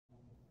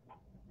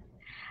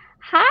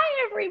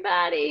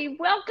everybody.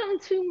 Welcome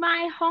to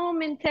my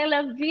home in Tel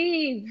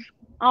Aviv.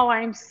 Oh,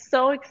 I'm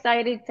so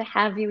excited to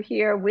have you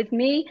here with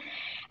me.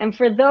 And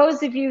for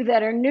those of you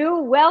that are new,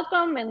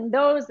 welcome. And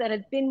those that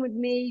have been with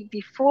me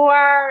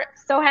before,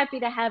 so happy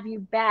to have you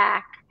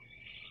back.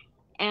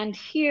 And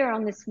here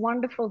on this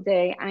wonderful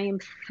day, I am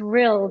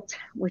thrilled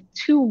with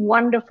two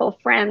wonderful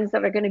friends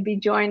that are going to be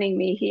joining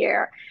me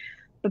here.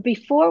 But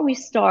before we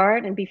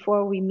start and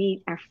before we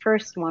meet our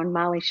first one,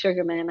 Mollie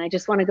Sugarman, I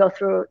just want to go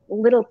through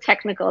little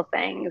technical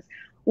things.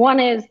 One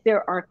is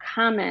there are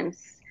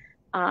comments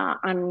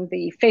on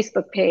the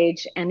Facebook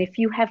page, and if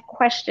you have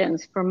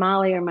questions for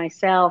Mollie or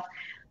myself,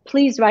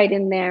 please write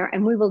in there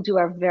and we will do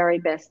our very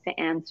best to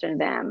answer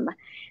them.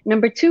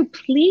 Number two,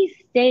 please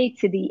stay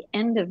to the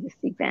end of this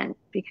event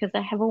because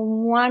I have a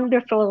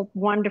wonderful,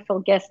 wonderful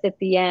guest at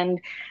the end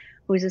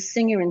who's a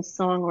singer and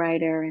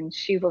songwriter, and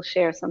she will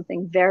share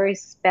something very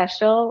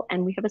special,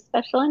 and we have a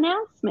special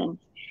announcement.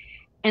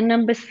 And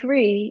number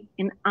three,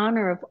 in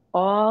honor of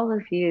all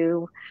of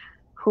you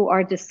who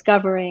are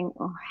discovering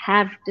or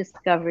have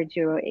discovered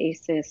your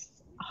Oasis,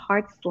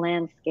 Heart's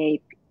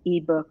Landscape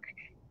ebook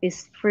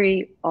is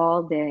free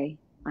all day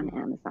on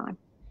Amazon.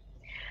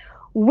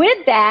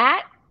 With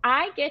that,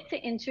 I get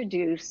to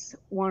introduce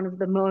one of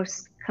the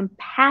most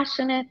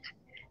compassionate,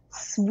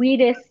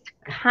 sweetest,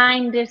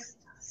 kindest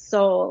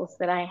souls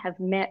that I have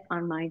met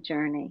on my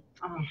journey.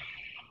 Oh.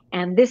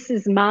 And this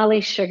is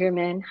Mollie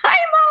Sugarman. Hi,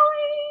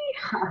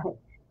 Mollie.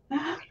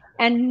 Hi.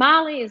 And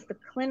Mollie is the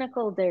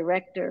clinical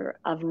director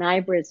of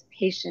NYBRA's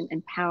Patient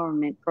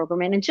Empowerment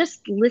Program. And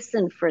just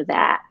listen for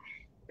that,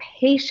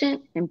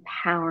 patient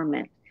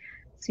empowerment.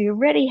 So you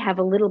already have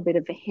a little bit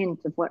of a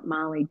hint of what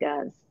Mollie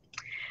does.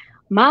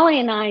 Mollie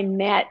and I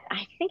met,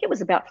 I think it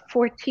was about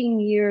 14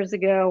 years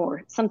ago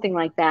or something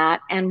like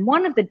that. And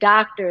one of the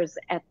doctors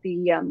at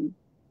the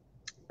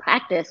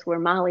practice where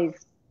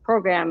Mollie's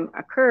program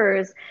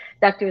occurs,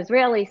 Dr.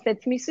 Israeli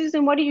said to me,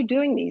 Susan, what are you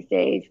doing these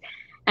days?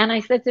 And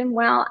I said to him,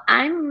 well,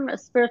 I'm a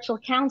spiritual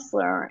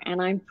counselor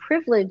and I'm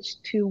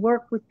privileged to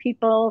work with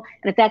people.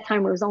 And at that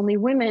time, it was only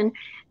women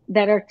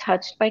that are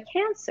touched by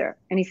cancer.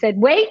 And he said,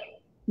 wait,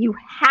 you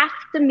have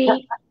to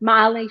meet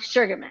Mollie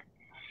Sugarman.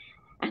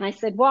 And I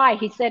said, why?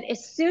 He said,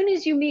 as soon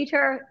as you meet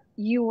her,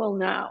 you will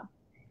know.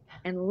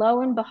 And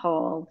lo and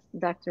behold,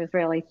 Dr.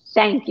 Israeli,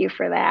 thank you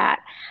for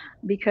that,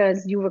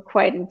 because you were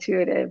quite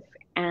intuitive.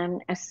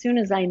 And as soon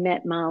as I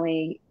met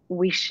Mollie,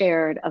 we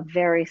shared a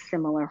very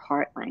similar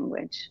heart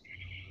language.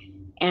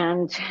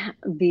 And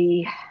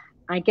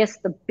I guess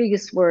the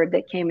biggest word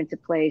that came into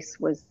place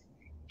was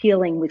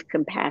healing with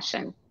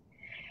compassion.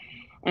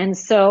 And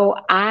so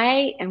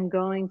I am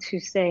going to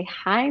say,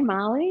 hi,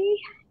 Mollie,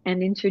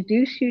 and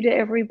introduce you to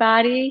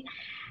everybody.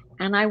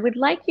 And I would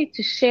like you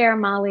to share,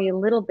 Mollie, a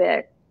little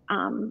bit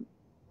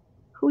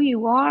who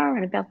you are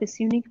and about this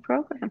unique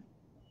program.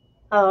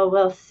 Oh,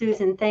 well,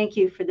 Susan, thank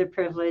you for the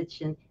privilege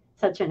and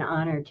such an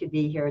honor to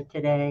be here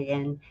today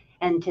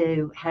and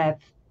to have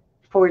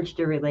forged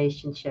a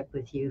relationship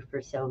with you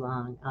for so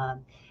long.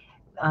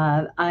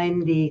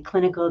 I'm the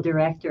clinical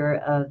director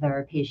of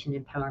our Patient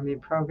Empowerment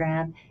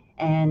Program,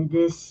 and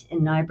this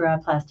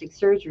NYBRA plastic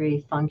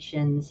surgery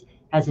functions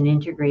as an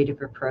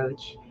integrative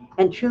approach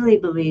and truly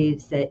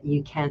believes that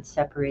you can't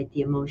separate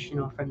the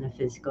emotional from the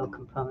physical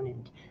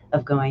component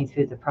of going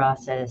through the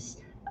process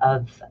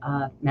of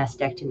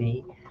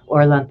mastectomy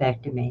or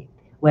lumpectomy,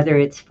 whether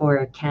it's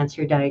for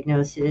cancer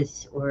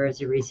diagnosis or as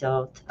a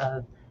result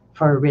of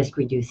for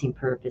risk-reducing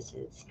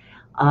purposes.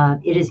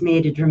 It has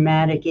made a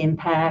dramatic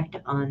impact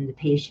on the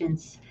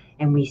patients,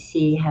 and we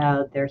see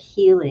how their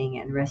healing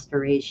and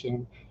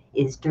restoration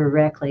is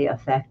directly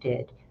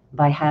affected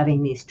by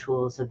having these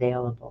tools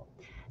available.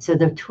 So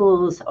the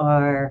tools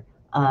are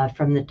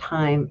from the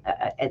time,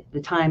 at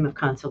the time of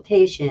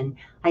consultation,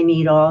 I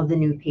meet all the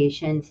new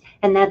patients,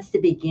 and that's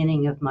the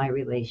beginning of my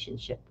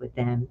relationship with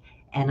them.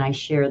 And I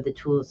share the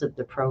tools of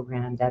the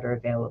program that are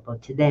available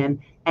to them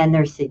and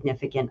their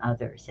significant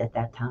others at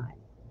that time.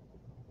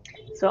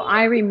 So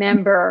I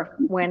remember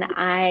when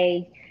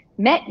I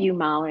met you,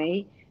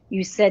 Mollie,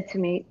 you said to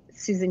me,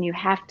 Susan, you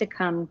have to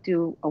come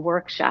do a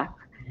workshop.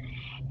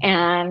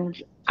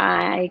 And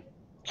I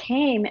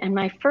came, and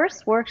my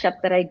first workshop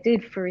that I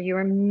did for your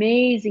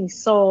amazing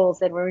souls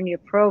that were in your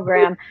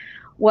program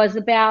was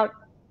about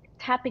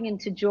tapping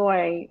into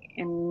joy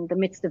in the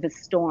midst of a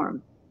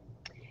storm.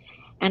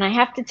 And I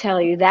have to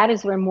tell you, that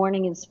is where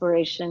Morning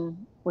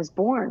Inspiration was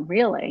born,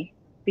 really,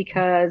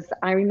 because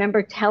I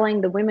remember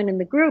telling the women in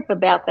the group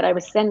about that I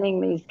was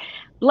sending these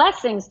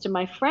blessings to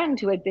my friend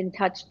who had been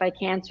touched by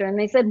cancer. And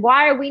they said,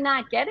 why are we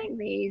not getting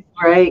these?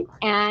 Right.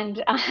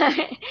 And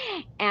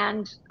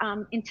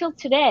until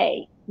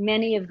today,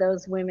 many of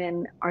those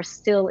women are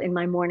still in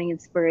my Morning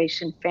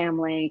Inspiration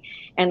family.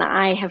 And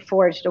I have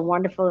forged a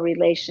wonderful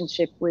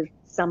relationship with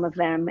some of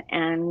them.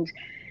 And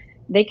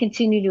they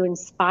continue to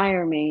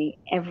inspire me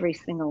every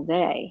single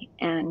day.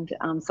 And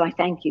so I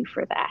thank you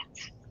for that.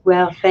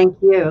 Well,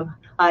 thank you.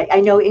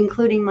 I know,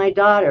 including my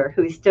daughter,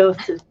 who still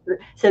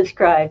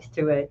subscribes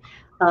to it.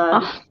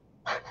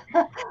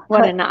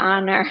 What an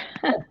honor.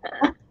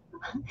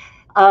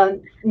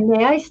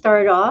 May I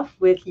start off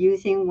with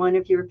using one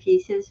of your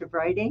pieces of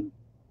writing?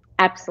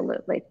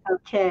 Absolutely.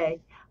 Okay.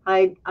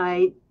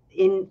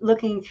 In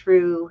looking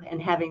through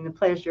and having the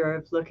pleasure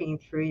of looking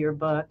through your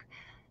book,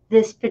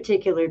 this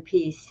particular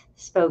piece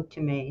spoke to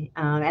me,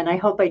 and I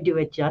hope I do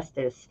it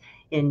justice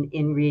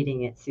in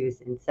reading it,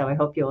 Susan. So I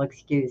hope you'll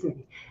excuse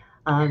me.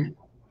 Um,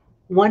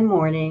 One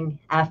morning,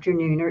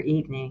 afternoon, or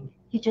evening,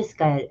 you just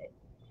got it.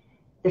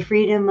 The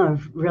freedom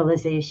of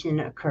realization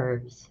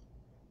occurs.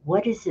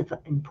 What is of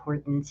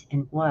importance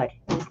and what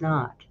is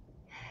not?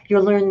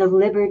 You'll learn the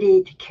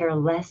liberty to care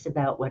less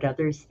about what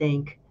others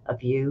think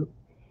of you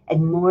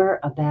and more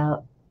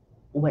about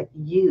what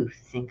you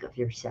think of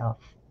yourself.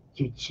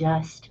 You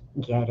just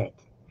get it.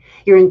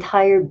 Your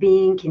entire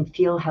being can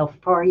feel how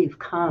far you've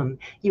come.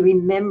 You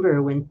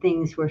remember when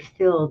things were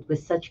filled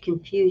with such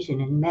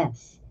confusion and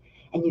mess,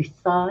 and you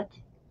thought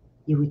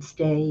you would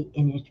stay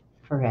in it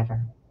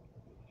forever.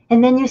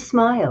 And then you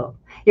smile.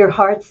 Your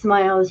heart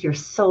smiles, your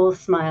soul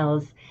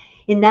smiles.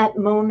 In that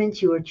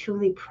moment, you are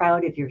truly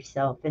proud of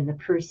yourself and the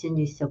person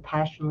you so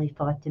passionately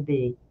fought to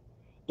be.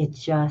 It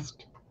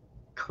just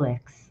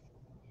clicks.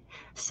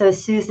 So,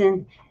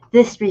 Susan,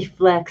 this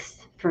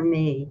reflects for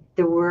me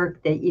the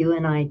work that you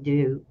and I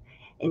do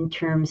in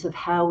terms of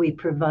how we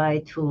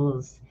provide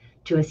tools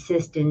to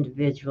assist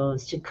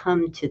individuals to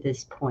come to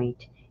this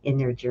point in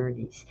their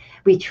journeys.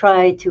 We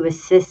try to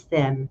assist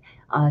them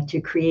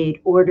to create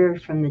order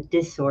from the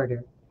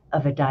disorder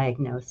of a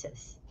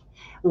diagnosis.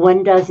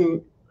 One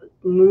doesn't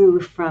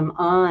move from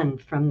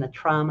the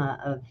trauma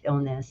of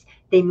illness,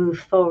 they move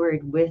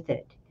forward with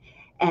it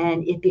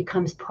and it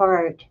becomes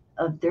part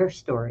of their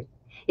story.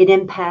 It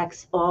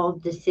impacts all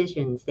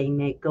decisions they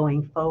make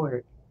going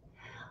forward.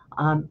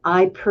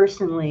 I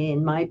personally,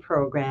 in my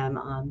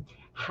program,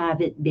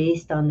 have it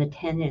based on the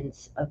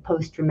tenets of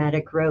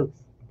post-traumatic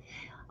growth.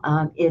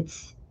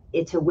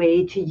 It's a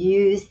way to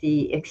use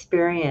the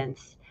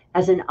experience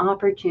as an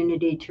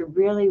opportunity to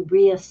really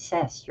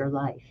reassess your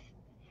life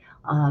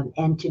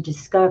and to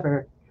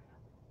discover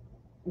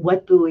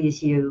what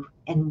buoys you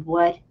and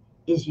what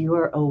is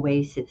your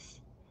oasis.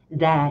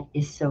 That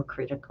is so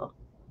critical.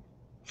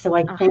 So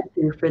I Ah, thank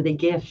you for the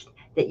gift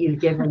that you've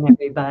given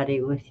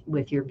everybody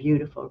with your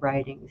beautiful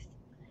writings.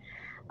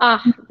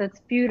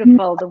 that's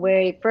beautiful. The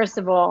way, first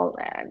of all,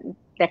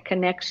 that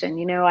connection.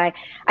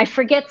 I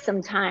forget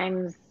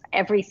sometimes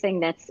everything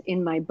that's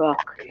in my book,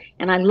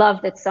 and I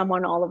love that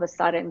someone all of a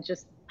sudden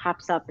just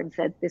pops up and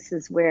said, "This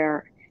is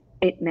where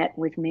it met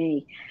with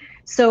me."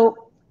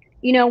 So,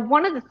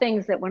 one of the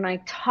things that when I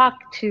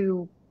talk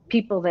to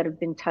people that have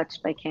been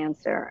touched by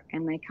cancer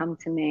and they come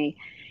to me,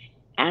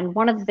 and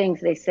one of the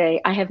things they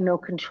say, I have no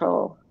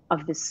control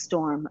of this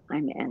storm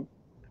I'm in.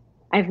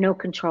 I have no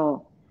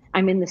control.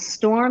 I'm in the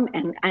storm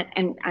and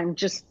I'm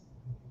just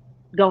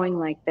going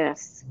like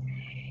this.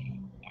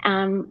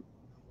 Um,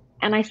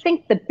 and I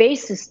think the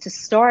basis to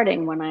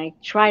starting when I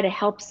try to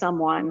help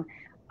someone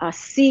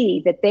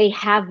see that they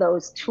have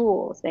those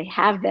tools, they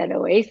have that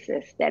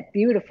oasis, that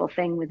beautiful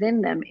thing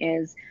within them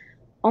is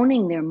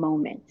owning their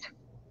moment,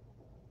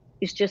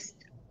 is just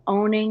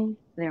owning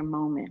their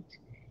moment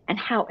and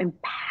how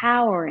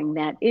empowering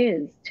that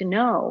is to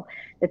know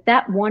that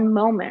that one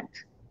moment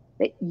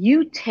that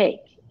you take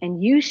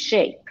and you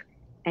shape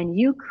and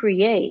you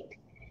create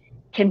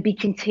can be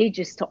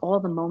contagious to all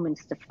the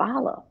moments to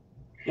follow.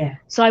 Yeah.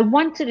 So I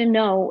wanted to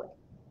know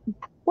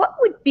what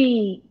would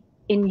be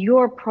in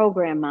your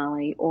program,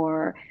 Mollie,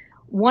 or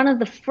one of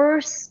the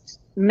first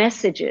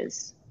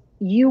messages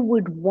you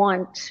would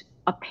want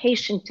a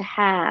patient to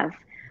have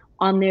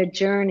on their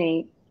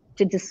journey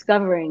to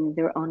discovering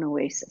their own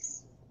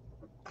oasis?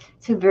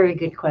 It's a very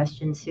good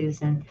question,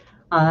 Susan.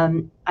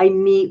 I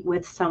meet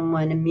with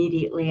someone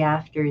immediately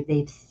after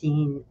they've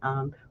seen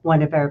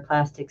one of our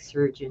plastic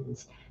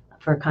surgeons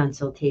for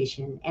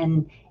consultation,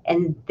 and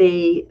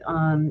they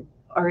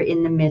are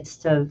in the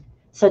midst of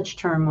such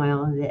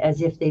turmoil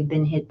as if they've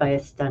been hit by a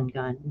stun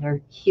gun.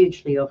 They're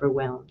hugely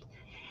overwhelmed.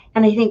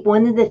 And I think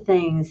one of the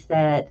things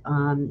that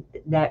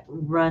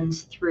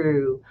runs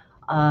through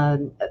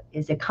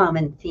is a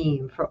common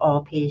theme for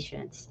all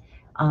patients,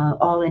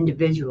 all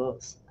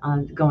individuals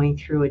going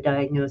through a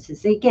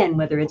diagnosis. Again,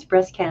 whether it's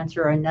breast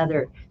cancer or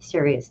another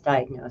serious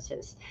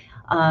diagnosis,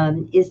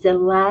 is the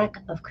lack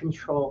of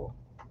control,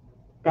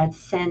 that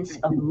sense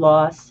Right. of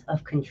loss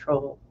of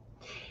control.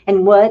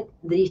 And what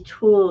the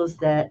tools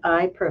that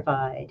I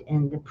provide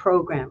and the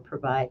program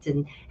provides,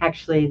 and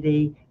actually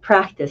the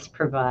practice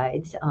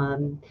provides,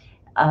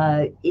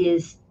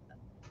 is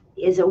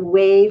a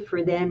way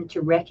for them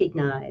to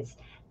recognize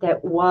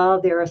that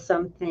while there are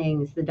some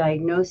things the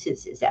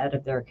diagnosis is out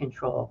of their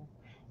control,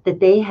 that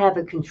they have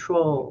a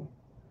control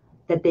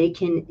that they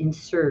can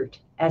insert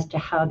as to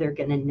how they're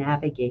going to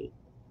navigate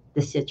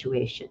the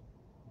situation.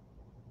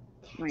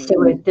 Right.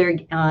 So if they're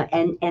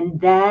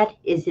and that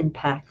is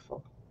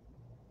impactful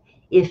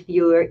if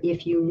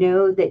you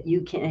know that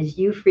you can, as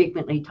you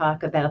frequently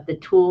talk about the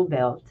tool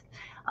belt,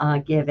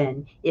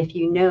 given, if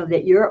you know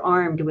that you're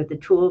armed with a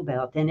tool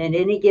belt and at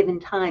any given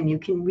time you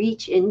can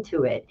reach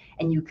into it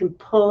and you can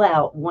pull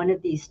out one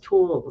of these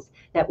tools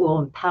that will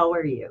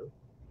empower you,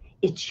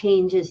 it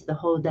changes the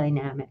whole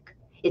dynamic.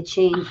 It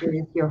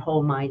changes your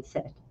whole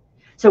mindset.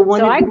 So one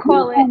So of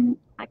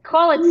I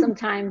call it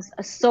sometimes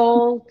a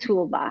soul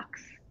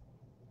toolbox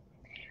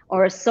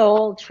or a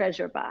soul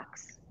treasure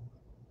box.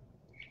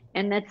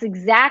 And that's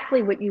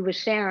exactly what you were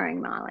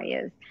sharing, Mollie,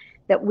 is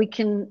that we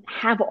can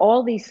have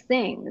all these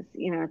things,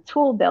 you know, a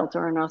tool belt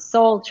or in our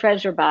soul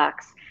treasure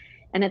box.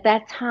 And at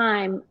that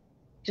time,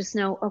 just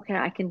know, okay,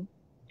 I can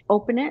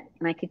open it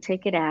and I can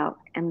take it out.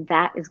 And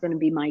that is going to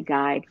be my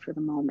guide for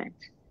the moment.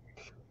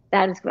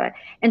 That is good.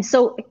 And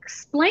so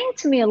explain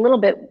to me a little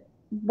bit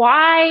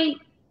why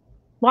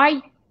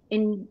why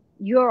in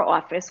your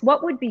office,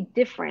 what would be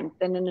different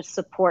than in a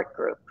support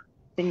group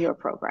in your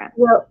program?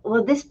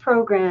 well, this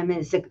program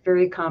is a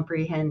very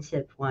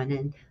comprehensive one,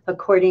 and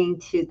according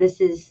to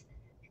this is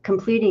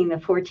completing the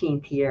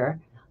 14th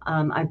year.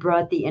 I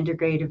brought the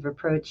integrative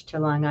approach to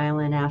Long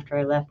Island after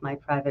I left my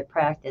private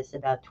practice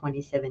about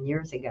 27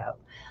 years ago,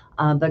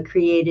 but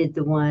created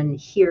the one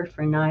here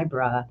for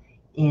NYBRA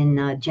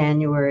in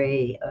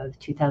January of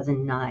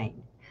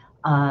 2009.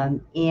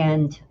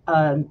 And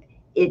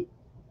it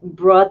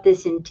brought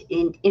this in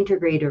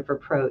integrative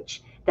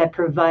approach that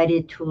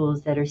provided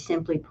tools that are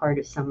simply part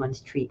of someone's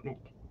treatment.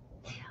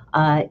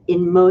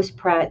 In most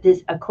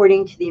practice,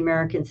 according to the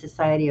American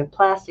Society of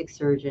Plastic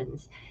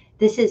Surgeons,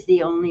 this is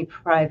the only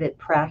private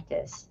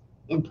practice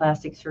in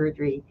plastic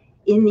surgery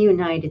in the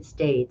United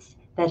States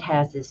that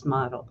has this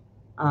model.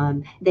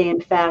 They,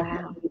 in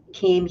fact, Wow.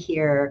 came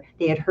here,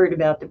 they had heard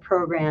about the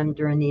program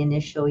during the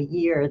initial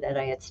year that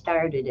I had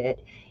started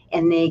it,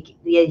 and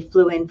they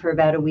flew in for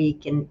about a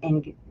week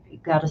and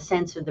got a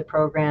sense of the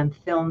program,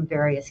 filmed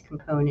various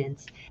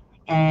components,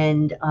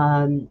 and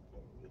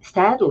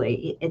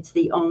sadly, it's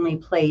the only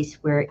place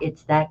where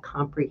it's that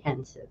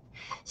comprehensive.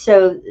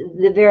 So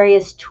the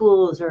various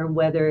tools, or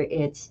whether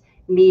it's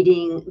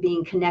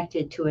being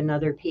connected to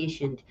another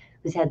patient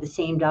who's had the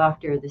same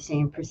doctor, the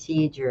same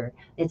procedure,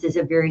 this is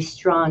a very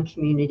strong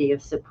community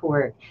of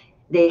support.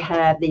 They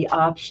have the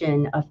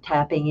option of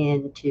tapping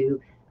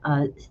into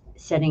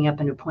setting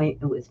up an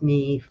appointment with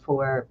me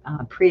for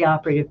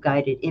preoperative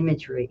guided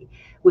imagery,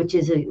 which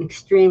is an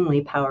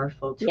extremely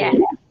powerful Yes.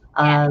 tool.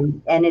 Yes.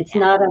 And it's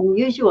Yes. not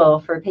unusual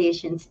for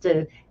patients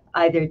to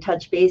either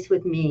touch base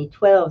with me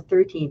 12,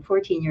 13,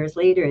 14 years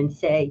later and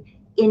say,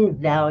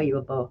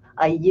 invaluable.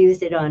 I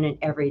use it on an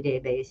everyday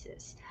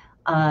basis.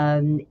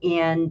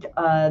 And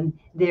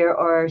there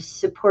are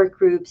support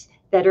groups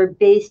that are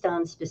based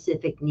on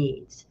specific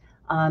needs.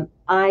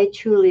 I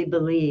truly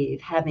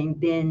believe, having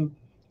been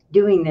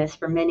doing this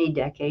for many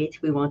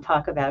decades, we won't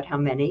talk about how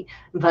many,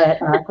 but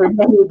for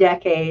many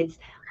decades,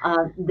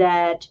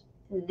 that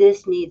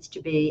this needs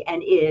to be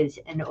and is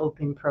an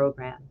open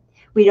program.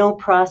 We don't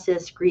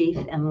process grief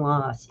and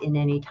loss in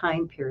any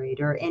time period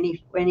or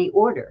any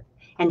order.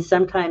 And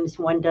sometimes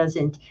one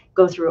doesn't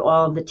go through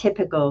all the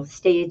typical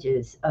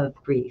stages of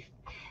grief.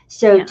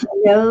 So Yeah.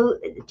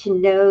 to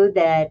know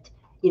that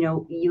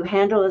you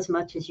handle as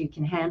much as you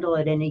can handle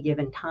at any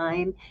given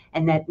time,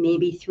 and that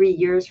maybe 3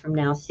 years from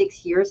now,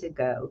 6 years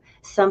ago,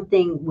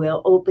 something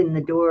will open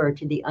the door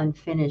to the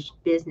unfinished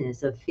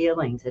business of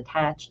feelings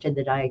attached to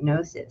the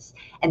diagnosis,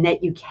 and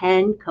that you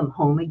can come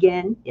home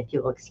again, if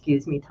you'll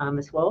excuse me,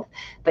 Thomas Wolfe,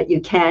 but you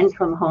can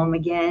come home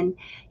again,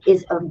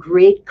 is of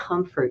great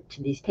comfort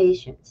to these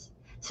patients.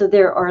 So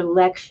there are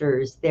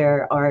lectures,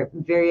 there are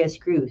various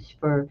groups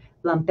for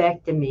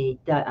lumpectomy,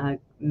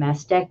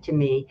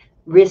 mastectomy,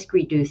 risk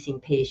reducing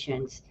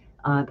patients.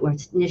 We're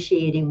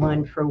initiating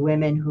one for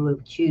women who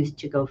choose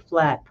to go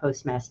flat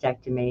post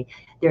mastectomy.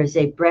 There's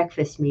a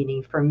breakfast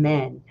meeting for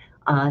men.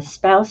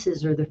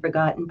 Spouses are the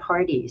forgotten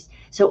parties.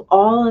 So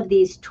all of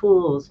these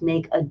tools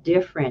make a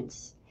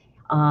difference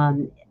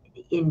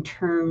in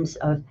terms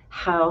of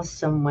how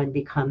someone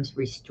becomes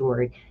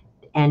restored.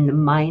 And the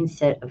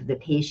mindset of the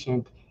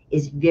patient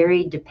is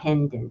very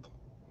dependent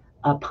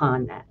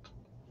upon that.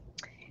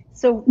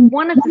 So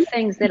one of the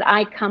things that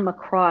I come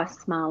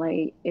across,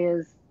 Mollie,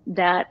 is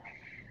that,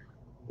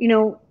 you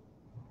know,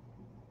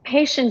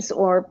 patients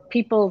or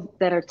people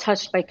that are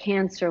touched by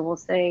cancer will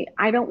say,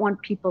 I don't want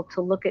people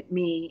to look at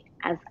me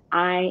as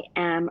I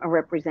am a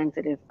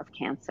representative of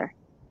cancer.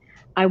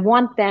 I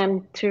want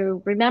them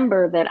to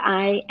remember that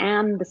I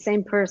am the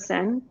same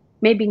person,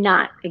 maybe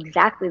not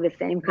exactly the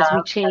same because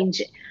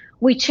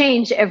we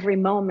change every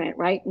moment,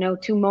 right? No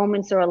two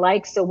moments are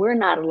alike, so we're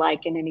not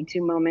alike in any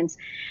two moments.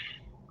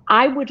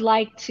 I would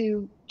like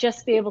to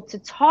just be able to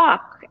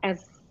talk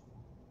as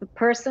the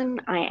person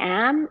I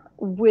am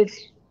with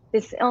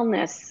this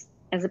illness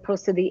as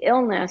opposed to the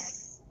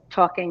illness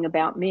talking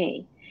about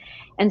me.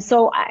 And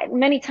so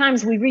many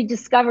times we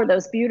rediscover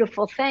those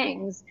beautiful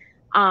things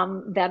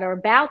that are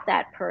about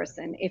that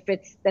person. If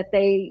it's that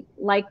they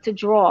like to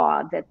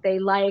draw, that they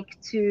like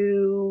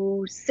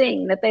to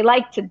sing, that they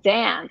like to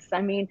dance.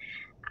 I mean,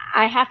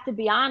 I have to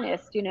be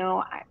honest,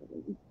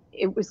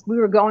 it was, we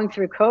were going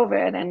through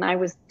COVID and I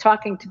was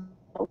talking to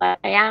like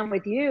I am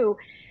with you,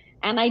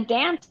 and I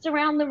danced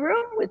around the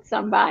room with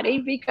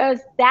somebody because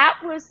that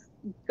was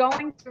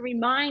going to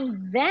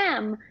remind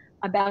them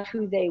about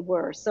who they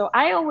were. So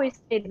I always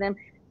say to them,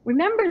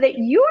 remember that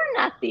you're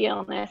not the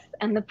illness,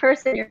 and the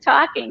person you're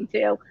talking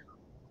to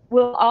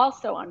will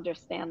also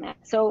understand that.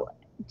 So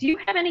do you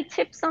have any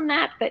tips on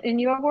that, that in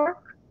your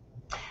work?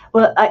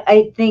 Well,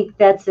 I think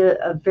that's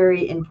a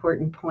very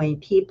important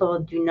point. People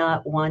do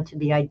not want to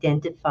be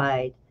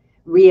identified,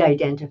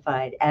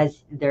 re-identified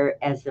as their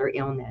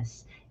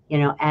illness. You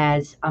know,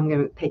 as I'm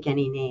going to pick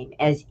any name,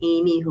 as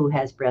Amy who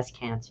has breast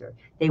cancer.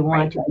 They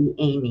want Right, to be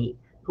Amy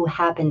who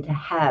happened to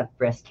have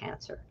breast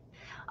cancer.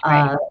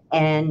 right.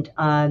 And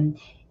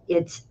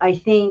it's, I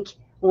think,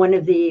 one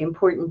of the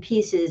important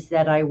pieces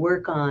that I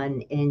work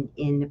on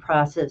in the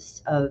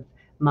process of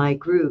my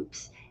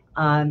groups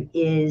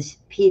is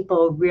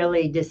people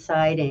really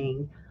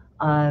deciding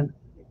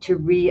to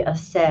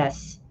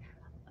reassess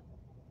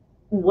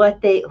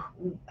what they,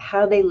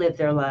 how they live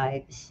their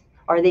lives.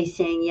 Are they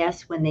saying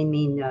yes when they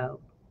mean no?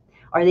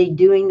 Are they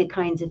doing the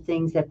kinds of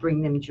things that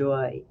bring them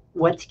joy?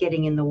 What's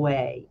getting in the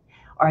way?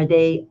 Are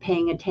they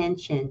paying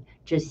attention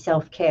to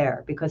self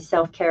care? Because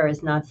self care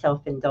is not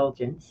self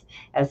indulgence,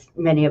 as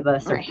many of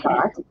us are Right.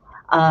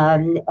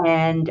 taught.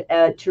 And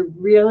to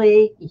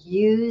really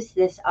use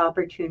this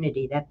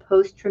opportunity, that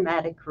post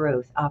traumatic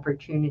growth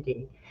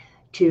opportunity,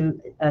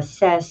 to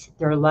assess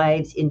their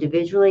lives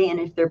individually, and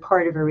if they're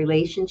part of a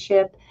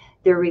relationship,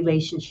 their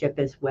relationship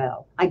as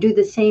well. I do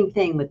the same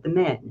thing with the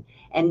men.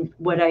 And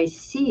what I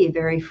see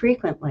very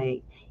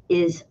frequently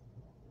is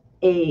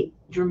a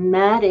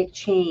dramatic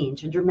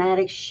change, a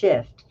dramatic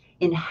shift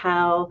in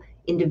how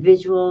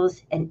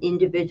individuals and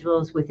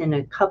individuals within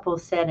a couple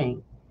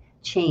setting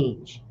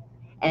change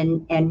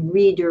and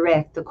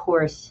redirect the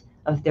course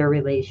of their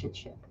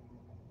relationship.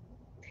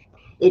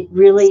 It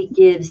really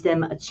gives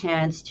them a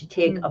chance to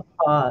take Mm. a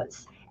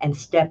pause and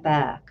step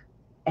back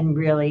and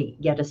really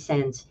get a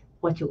sense,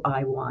 what do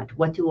I want?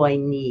 What do I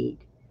need?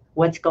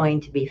 What's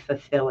going to be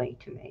fulfilling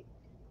to me?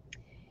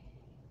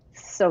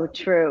 So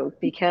true,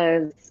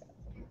 because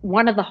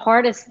one of the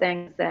hardest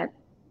things that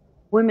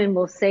women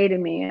will say to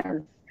me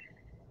is,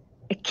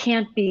 it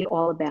can't be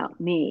all about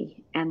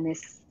me and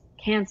this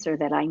cancer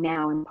that I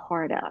now am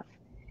part of.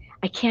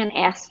 I can't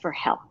ask for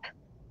help.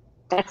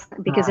 That's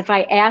because Uh, if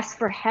I ask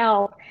for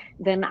help,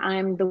 then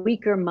I'm the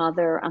weaker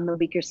mother, I'm the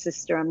weaker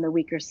sister, I'm the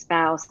weaker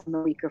spouse, I'm the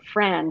weaker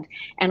friend.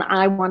 And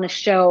I want to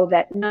show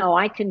that no,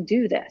 I can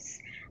do this.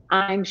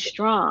 I'm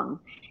strong.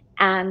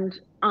 And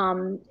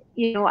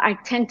I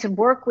tend to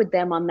work with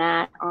them on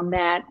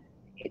that.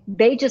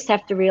 They just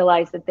have to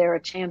realize that they're a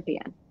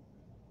champion.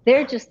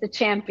 They're just a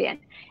champion.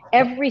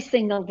 Every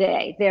single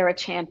day, they're a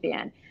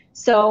champion.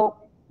 So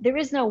there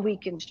is no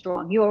weak and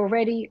strong. You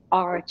already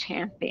are a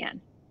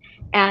champion.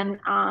 And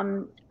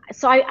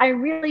so I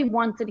really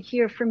wanted to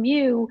hear from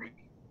you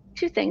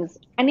two things.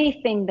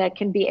 Anything that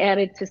can be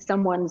added to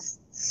someone's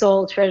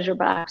soul treasure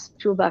box,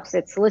 toolbox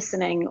that's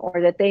listening,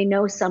 or that they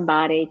know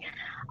somebody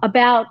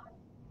about,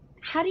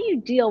 how do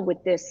you deal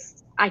with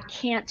this? I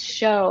can't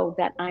show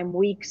that I'm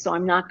weak, so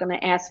I'm not going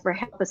to ask for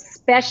help,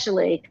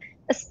 especially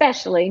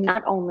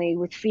not only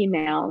with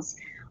females.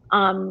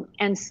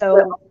 And so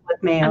with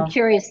I'm males.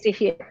 curious to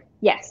hear.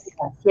 Yes.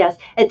 Yes, yes.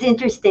 It's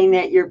interesting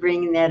that you're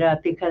bringing that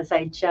up because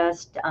I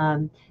just,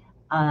 on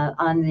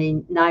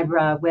the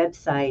NYBRA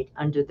website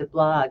under the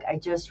blog, I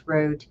just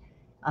wrote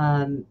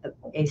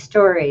a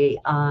story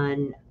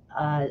on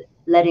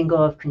letting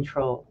go of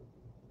control.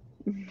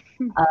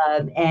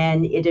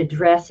 And it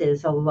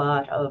addresses a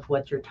lot of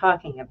what you're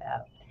talking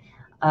about.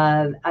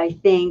 I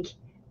think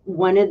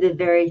one of the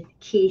very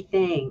key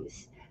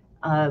things,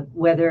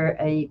 whether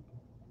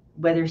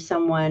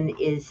someone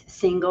is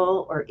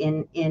single or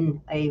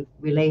in a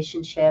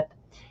relationship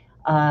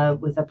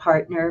with a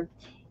partner,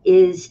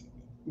 is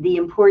the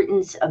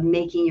importance of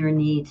making your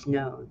needs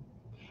known.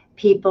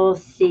 People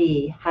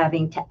see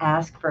having to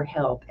ask for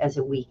help as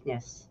a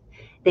weakness.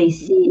 They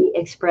see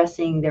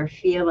expressing their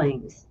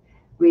feelings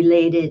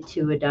related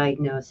to a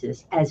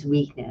diagnosis as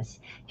weakness.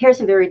 Here's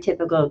a very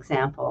typical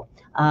example.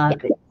 Yeah.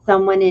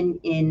 Someone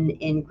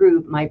in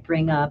group might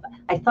bring up,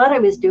 I thought I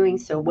was doing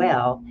so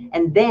well,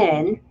 and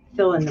then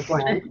fill in the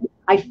blank,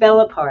 I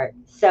fell apart.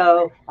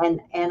 So,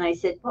 and I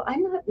said, well,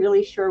 I'm not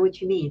really sure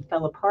what you mean.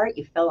 Fell apart,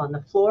 you fell on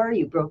the floor,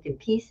 you broke in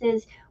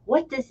pieces.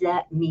 What does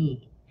that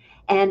mean?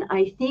 And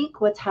I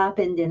think what's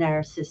happened in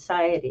our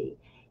society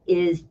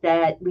is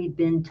that we've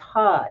been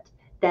taught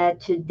that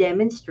to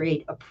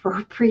demonstrate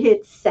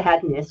appropriate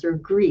sadness or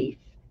grief,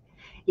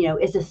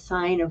 is a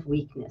sign of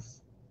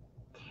weakness.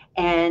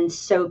 And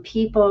so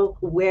people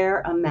wear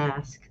a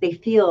mask. They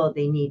feel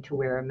they need to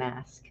wear a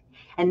mask.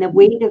 And the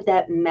weight of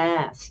that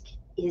mask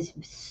is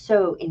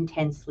so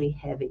intensely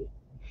heavy.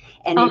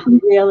 And Oh,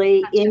 it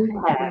really that's very true.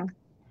 impacts,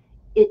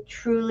 it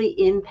truly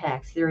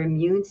impacts their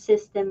immune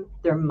system,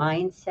 their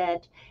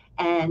mindset,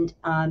 and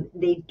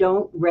they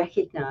don't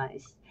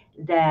recognize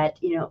that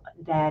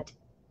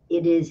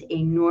it is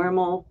a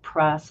normal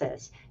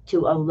process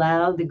to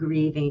allow the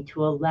grieving,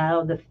 to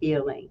allow the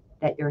feeling.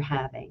 that you're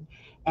having.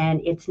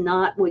 And it's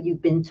not what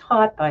you've been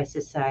taught by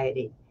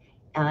society,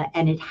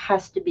 and it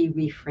has to be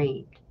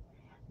reframed.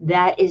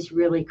 That is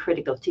really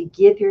critical, to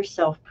give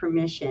yourself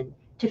permission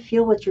to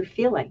feel what you're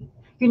feeling.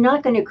 You're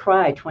not going to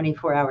cry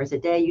 24 hours a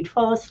day. You'd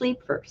fall asleep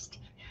first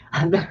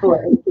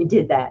before you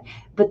did that.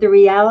 But the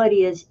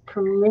reality is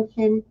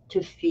permission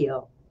to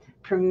feel,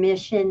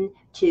 permission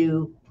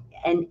to,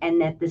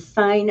 and that the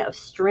sign of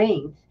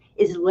strength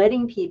is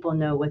letting people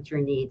know what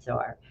your needs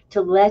are,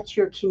 to let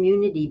your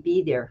community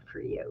be there for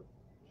you.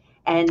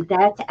 And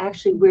that's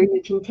actually where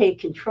you can take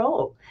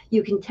control.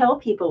 You can tell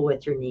people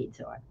what your needs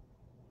are.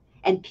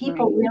 And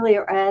people Right. really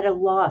are at a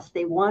loss.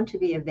 They want to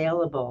be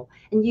available.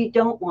 And you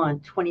don't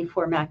want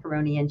 24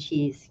 macaroni and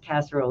cheese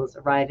casseroles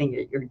arriving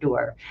at your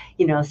door.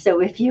 So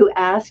if you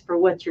ask for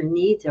what your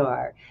needs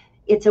are,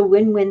 it's a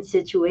win-win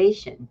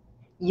situation.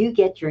 You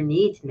get your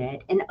needs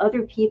met, and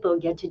other people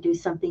get to do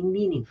something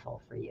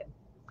meaningful for you.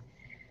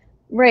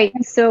 Right.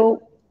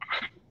 So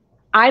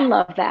I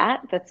love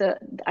that.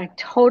 I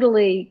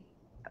totally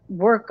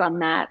work on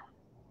that,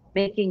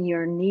 making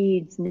your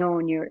needs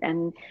known,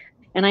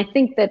 and I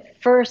think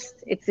that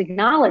first it's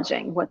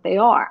acknowledging what they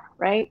are,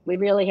 right? We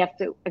really have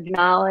to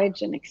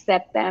acknowledge and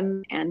accept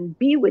them and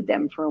be with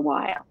them for a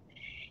while.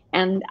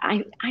 And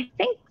I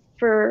think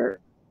for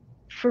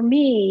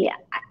me,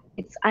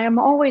 I am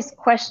always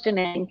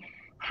questioning,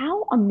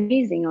 how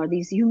amazing are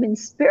these human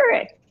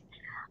spirits?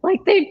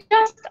 Like, they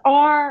just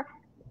are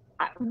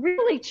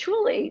really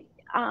truly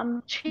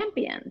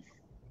champions,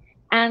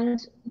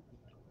 and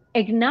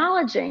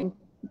acknowledging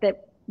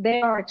that they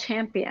are a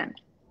champion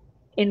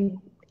in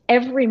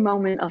every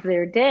moment of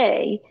their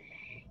day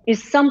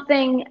is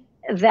something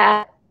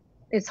that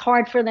is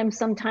hard for them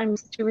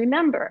sometimes to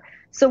remember.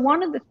 So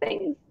one of the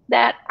things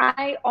that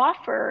I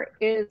offer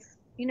is,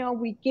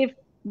 we give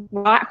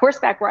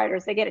horseback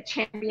riders, they get a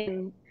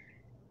champion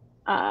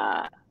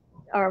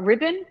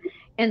ribbon.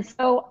 And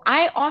so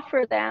I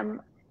offer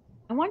them,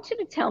 I want you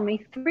to tell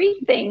me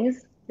 3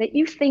 things that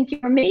you think you're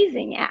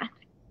amazing at.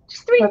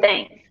 Just 3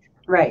 things.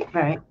 Right,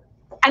 right.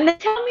 And they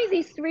tell me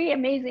these 3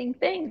 amazing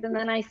things. And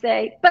then I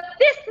say, but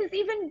this is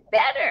even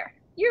better.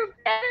 You're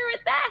better at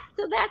that.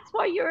 So that's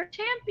why you're a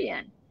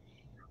champion.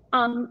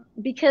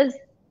 Because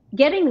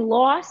getting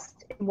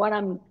lost in what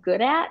I'm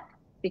good at,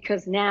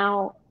 because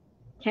now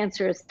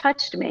cancer has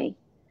touched me,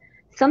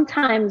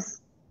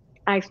 sometimes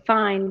I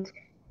find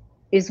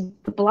is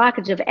the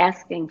blockage of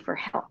asking for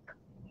help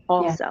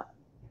also.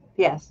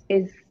 Yes.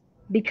 Is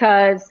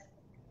because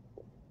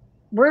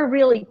we're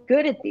really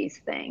good at these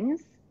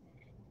things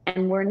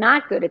and we're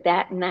not good at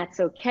that, and that's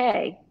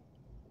okay.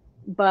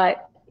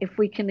 But if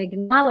we can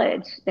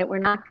acknowledge that we're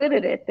not good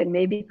at it, then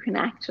maybe you can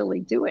actually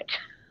do it.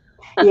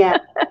 Yeah.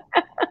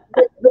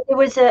 But there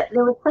was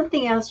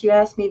something else you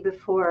asked me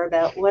before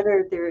about what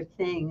are there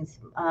things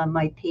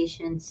my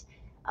patients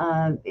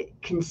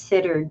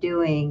consider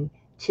doing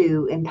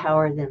to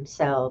empower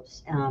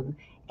themselves.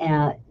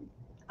 And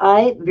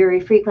I very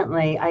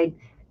frequently,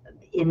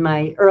 in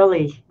my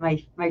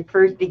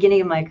first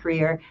beginning of my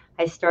career,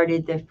 I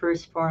started the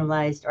first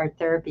formalized art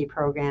therapy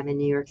program in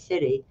New York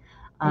City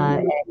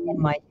at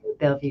NYU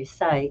Bellevue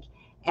Psych,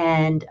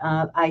 and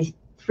I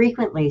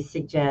frequently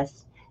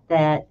suggest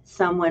that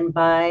someone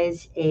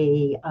buys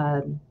a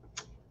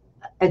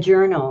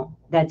journal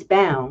that's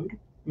bound,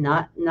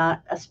 not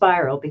a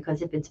spiral,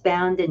 because if it's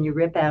bound and you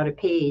rip out a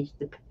page,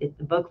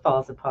 the book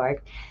falls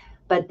apart.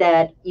 But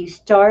that you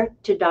start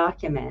to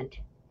document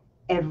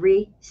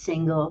every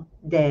single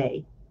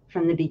day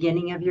from the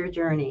beginning of your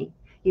journey.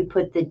 You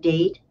put the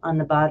date on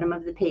the bottom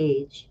of the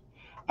page,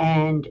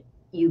 and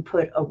you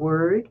put a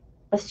word,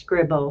 a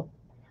scribble,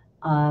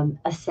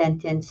 a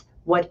sentence,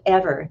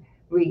 whatever,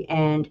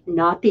 and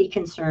not be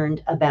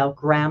concerned about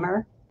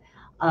grammar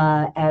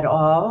at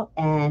all.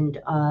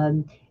 And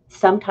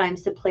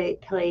sometimes the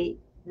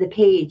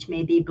page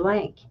may be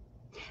blank.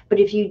 But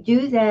if you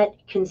do that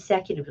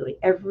consecutively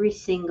every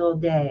single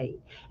day,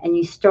 and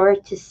you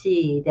start to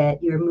see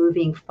that you're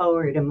moving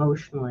forward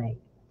emotionally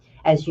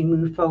as you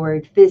move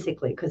forward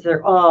physically, because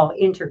they're all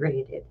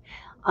integrated,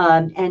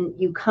 and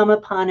you come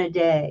upon a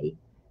day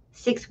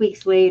 6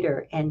 weeks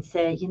later and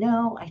say,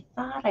 I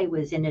thought I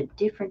was in a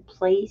different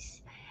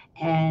place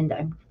and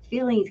I'm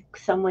feeling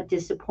somewhat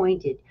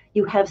disappointed.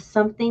 You have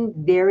something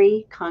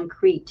very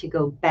concrete to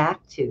go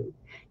back to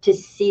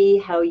see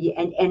how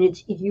and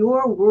it's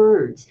your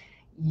words,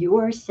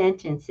 your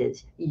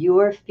sentences,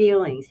 your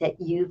feelings that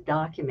you've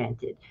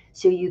documented,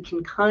 so you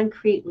can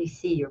concretely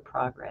see your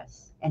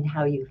progress and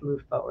how you've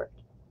moved forward.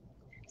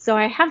 So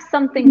I have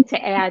something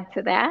to add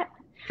to that.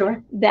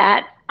 Sure.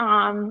 That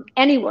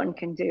anyone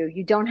can do.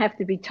 You don't have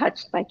to be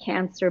touched by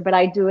cancer, but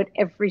I do it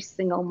every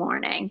single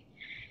morning.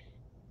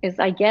 Is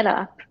I get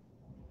up,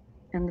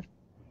 and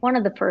one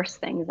of the first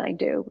things I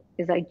do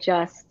is I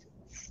just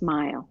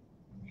smile.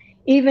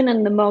 Even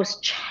in the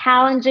most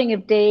challenging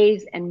of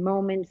days and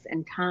moments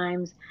and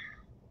times,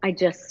 I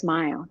just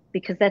smile,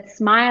 because that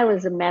smile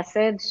is a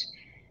message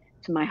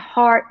to my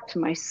heart, to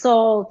my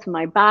soul, to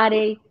my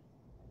body.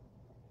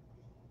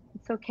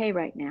 It's okay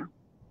right now.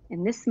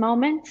 In this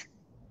moment,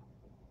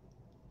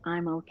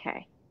 I'm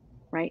okay.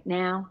 Right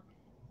now,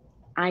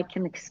 I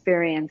can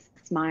experience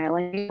a smile.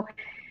 And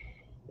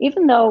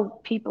even though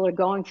people are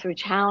going through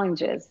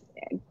challenges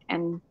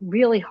and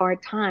really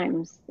hard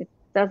times, it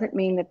doesn't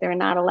mean that they're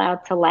not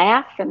allowed to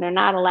laugh and they're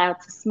not allowed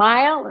to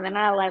smile and they're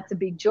not allowed to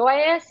be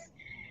joyous.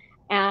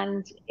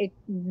 And it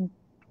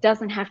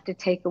doesn't have to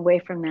take away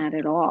from that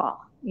at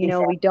all. You know,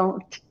 we Exactly.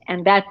 don't,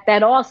 and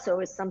that also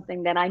is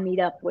something that I meet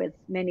up with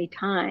many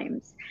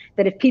times.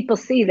 That if people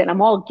see that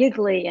I'm all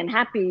giggly and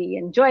happy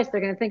and joyous,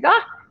 they're going to think,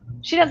 oh,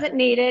 she doesn't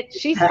need it.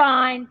 She's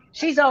fine.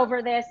 She's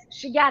over this.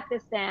 She got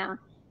this down.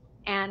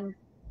 And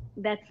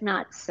that's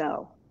not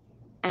so.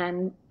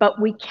 And but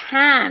we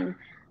can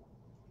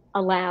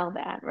allow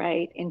that,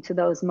 right, into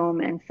those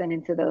moments and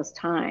into those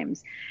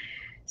times.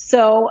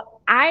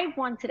 So I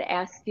wanted to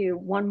ask you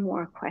one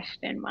more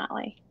question,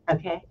 Mollie.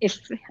 Okay. If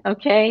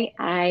okay,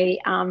 I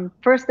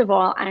first of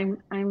all,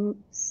 I'm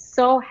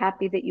so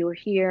happy that you are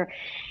here,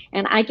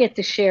 and I get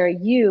to share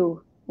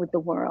you with the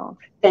world.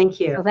 Thank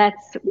So you.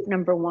 that's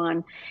number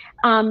one.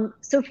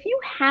 So if you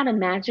had a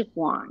magic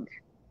wand,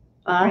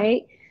 Uh,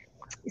 right?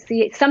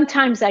 See,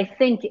 sometimes I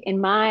think in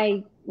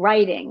my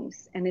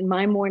writings and in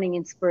my morning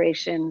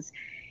inspirations,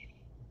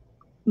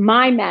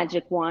 my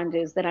magic wand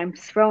is that I'm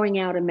throwing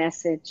out a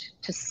message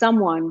to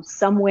someone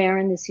somewhere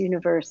in this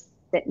universe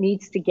that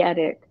needs to get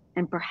it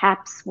and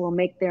perhaps will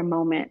make their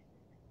moment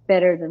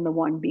better than the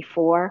one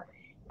before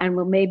and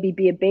will maybe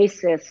be a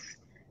basis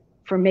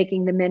for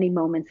making the many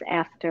moments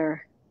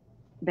after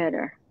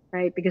better,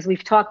 right? Because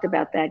we've talked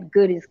about that.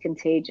 Good is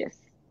contagious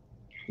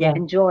yeah.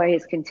 and joy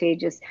is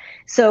contagious.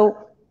 So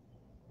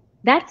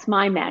that's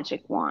my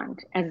magic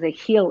wand as a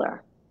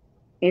healer,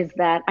 is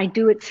that I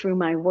do it through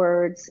my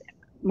words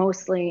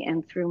mostly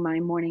and through my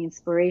morning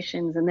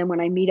inspirations. And then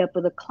when I meet up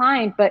with a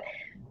client, but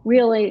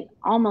really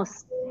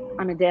almost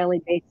on a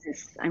daily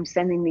basis, I'm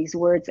sending these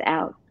words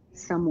out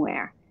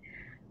somewhere.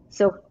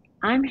 So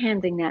I'm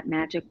handing that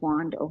magic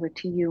wand over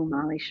to you,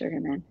 Mollie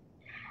Sugarman.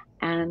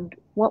 And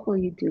what will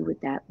you do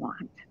with that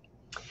wand?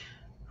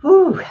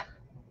 Whew.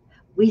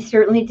 We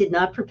certainly did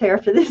not prepare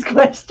for this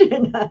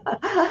question.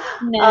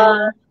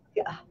 No.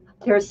 Yeah,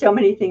 there are so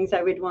many things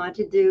I would want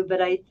to do,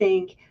 but I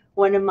think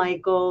one of my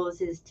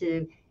goals is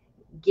to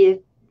give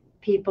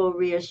people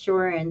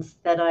reassurance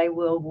that I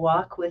will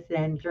walk with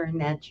them during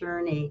that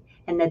journey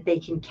and that they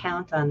can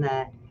count on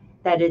that.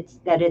 That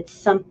it's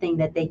something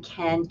that they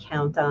can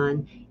count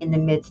on in the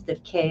midst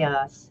of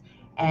chaos,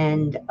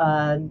 and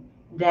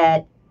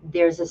that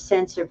there's a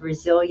sense of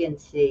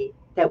resiliency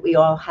that we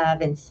all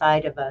have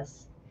inside of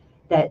us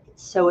that's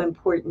so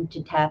important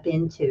to tap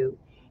into.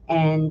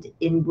 And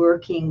in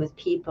working with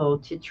people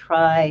to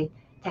try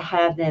to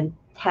have them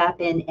tap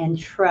in and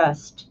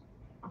trust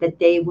that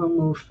they will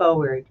move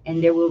forward.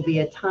 And there will be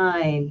a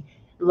time,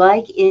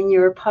 like in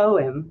your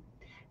poem,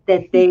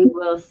 that they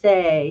will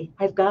say,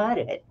 I've got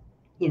it,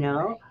 to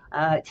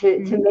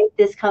Mm-hmm. make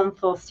this come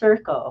full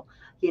circle.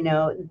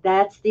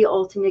 That's the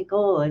ultimate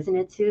goal, isn't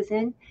it,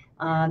 Susan?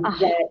 Oh,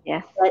 That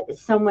yes.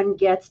 someone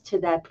gets to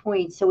that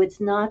point so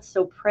it's not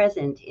so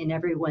present in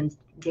everyone's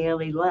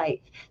daily life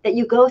that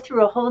you go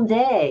through a whole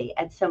day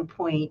at some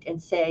point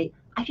and say,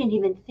 I didn't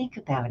even think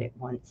about it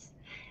once.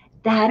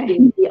 That Right.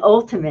 is the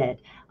ultimate.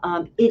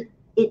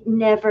 It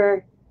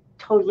never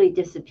totally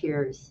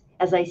disappears.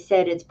 As I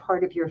said, it's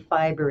part of your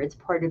fiber. It's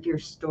part of your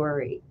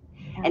story,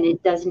 Yeah. and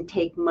it doesn't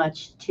take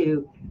much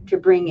to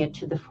bring it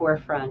to the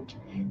forefront.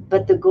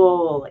 But the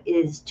goal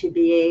is to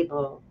be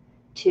able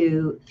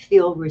to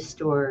feel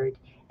restored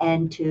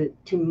and to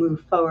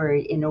move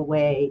forward in a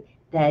way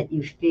that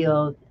you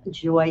feel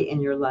joy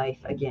in your life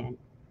again.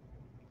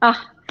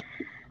 Ah,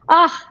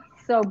 ah,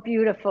 so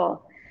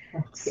beautiful.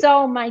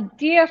 So, my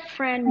dear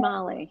friend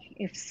Mollie,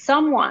 if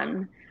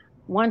someone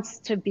wants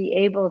to be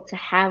able to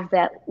have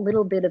that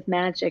little bit of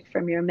magic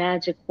from your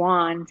magic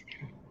wand,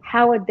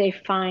 how would they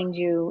find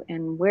you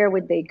and where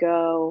would they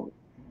go?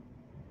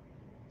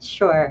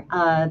 Sure.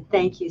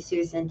 Thank you,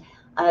 Susan.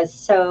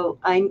 So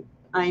I'm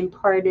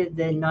part of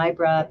the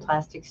NYBRA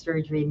plastic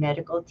surgery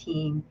medical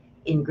team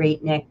in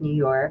Great Neck, New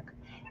York,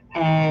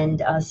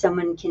 and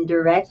someone can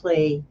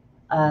directly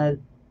uh,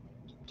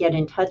 get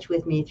in touch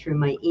with me through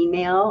my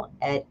email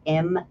at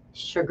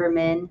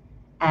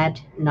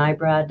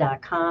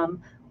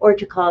msugarman@nybra.com, or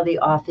to call the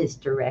office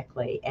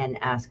directly and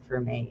ask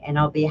for me, and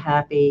I'll be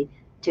happy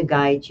to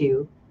guide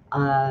you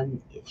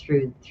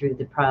through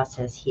the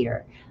process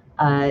here.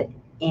 Uh,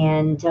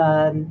 and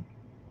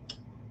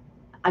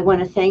I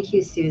want to thank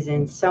you,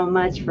 Susan, so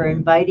much for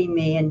inviting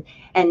me and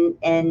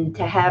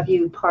to have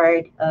you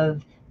part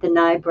of the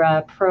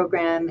NYBRA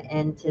program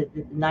and to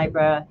the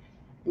NYBRA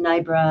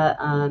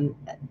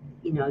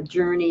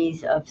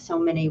journeys of so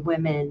many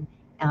women,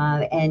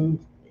 and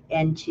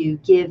to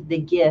give the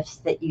gifts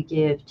that you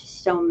give to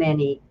so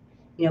many,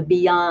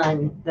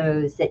 beyond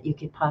those that you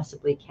could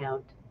possibly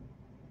count.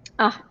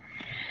 Ah,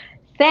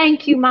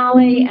 thank you,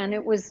 Mollie. And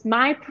it was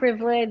my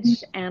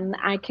privilege. And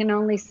I can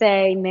only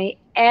say, may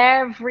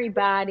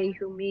everybody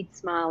who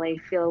meets Mollie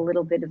feel a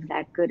little bit of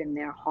that good in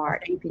their Well,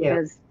 heart, thank you.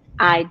 because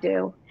I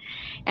do.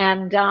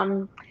 And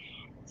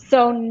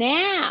so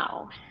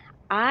now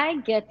I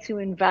get to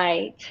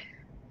invite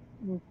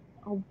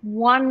a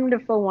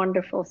wonderful,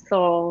 wonderful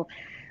soul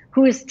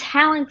who is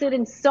talented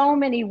in so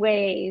many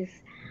ways,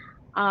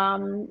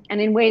 and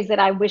in ways that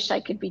I wish I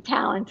could be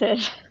talented.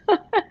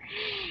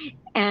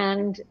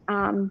 And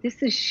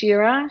this is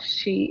Shira.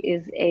 She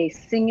is a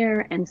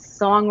singer and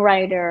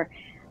songwriter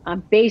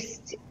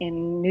based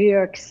in New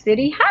York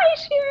City. Hi,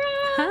 Shira.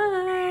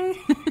 Hi.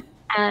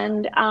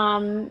 And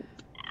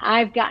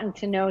I've gotten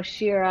to know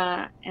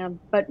Shira,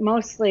 but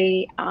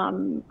mostly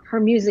her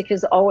music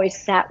has always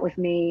sat with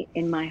me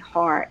in my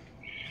heart,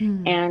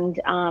 and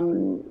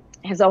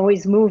has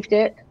always moved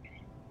it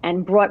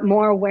and brought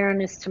more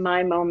awareness to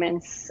my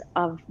moments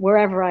of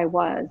wherever I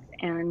was.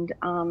 And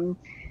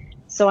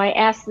so I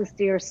asked this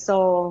dear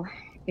soul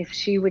if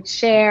she would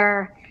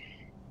share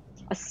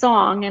a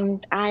song,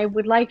 and I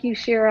would like you,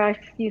 Shira, if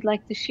you'd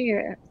like to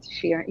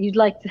you'd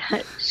like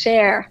to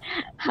share,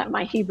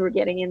 my Hebrew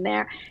getting in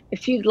there,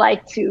 if you'd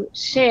like to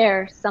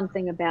share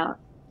something about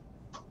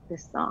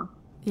this song.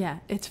 Yeah,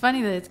 it's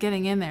funny that it's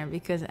getting in there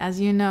because, as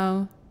you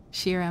know,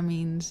 Shira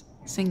means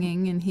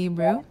singing in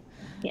Hebrew.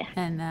 Yeah.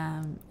 And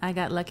I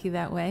got lucky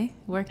that way.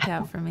 Worked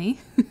out for me.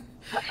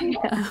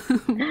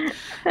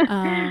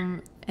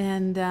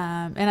 And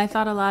I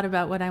thought a lot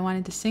about what I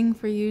wanted to sing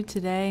for you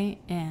today.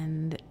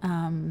 And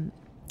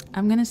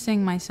I'm going to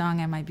sing my song,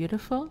 Am I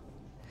Beautiful?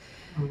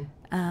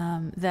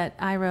 That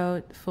I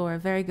wrote for a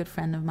very good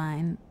friend of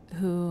mine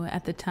who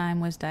at the time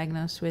was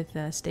diagnosed with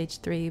stage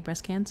 3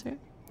 breast cancer.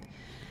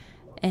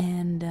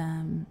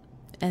 And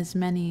as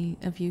many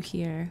of you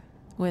here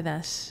with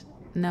us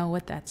know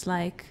what that's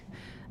like,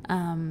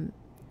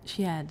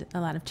 she had a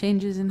lot of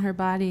changes in her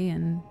body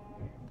and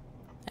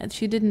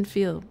she didn't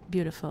feel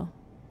beautiful.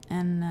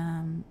 And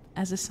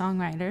as a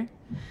songwriter,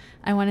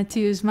 I wanted to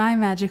use my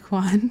magic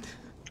wand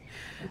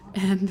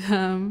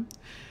and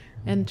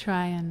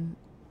try and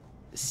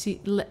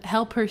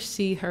help her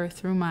see her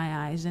through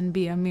my eyes and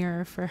be a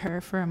mirror for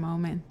her for a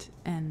moment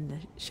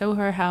and show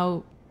her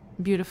how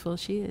beautiful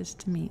she is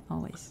to me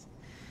always.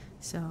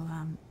 So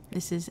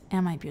this is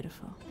Am I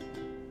Beautiful?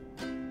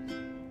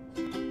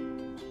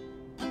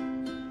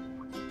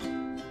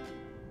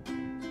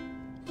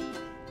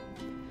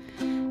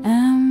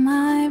 Am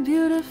I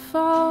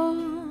beautiful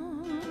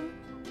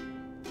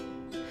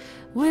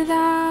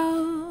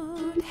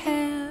without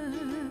hair?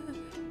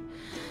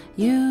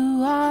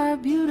 You are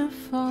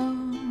beautiful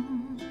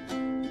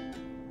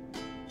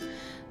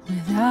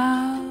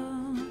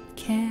without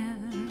care.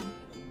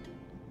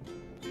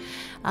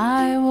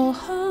 I will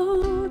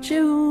hold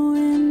you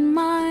in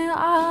my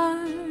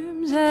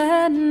arms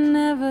and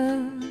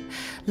never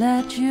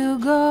let you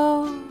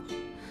go.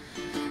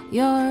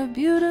 You're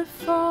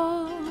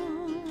beautiful,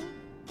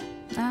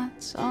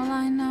 that's all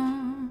I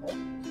know.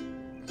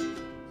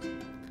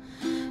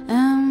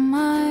 Am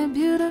I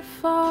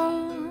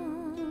beautiful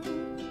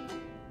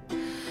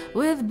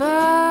with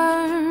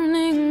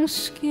burning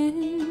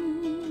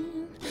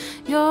skin?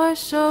 You're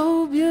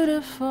so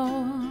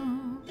beautiful,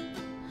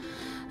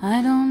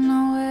 I don't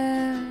know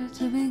where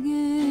to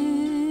begin.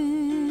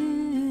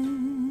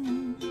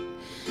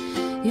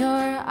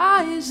 Your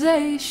eyes,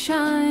 they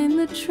shine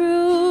the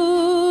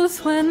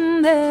truth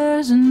when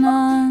there's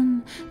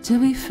none to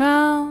be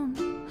found.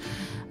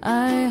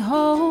 I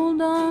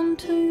hold on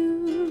to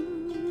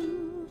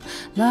you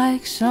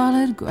like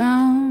solid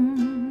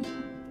ground.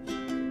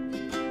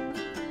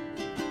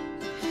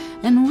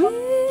 And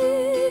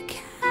we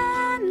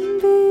can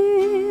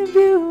be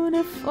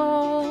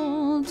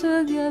beautiful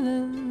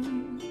together,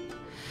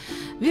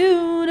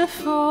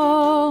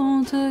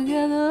 beautiful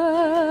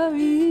together,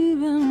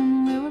 even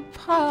when we're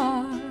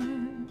apart.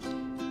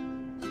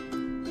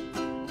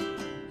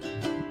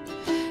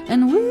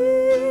 And we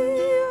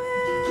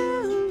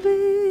will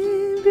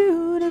be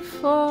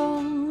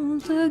beautiful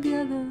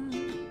together,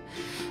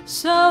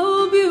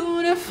 so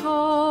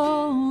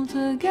beautiful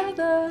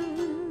together,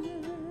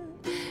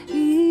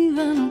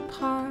 even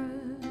apart.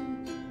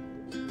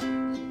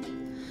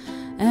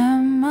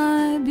 Am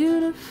I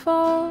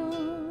beautiful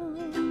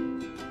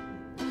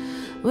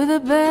with a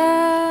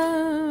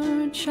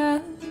bare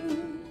chest?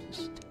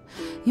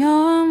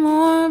 You're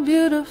more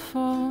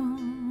beautiful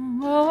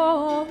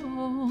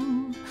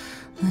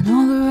than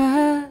all the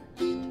rest.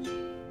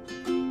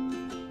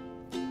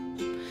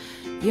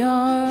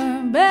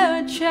 Your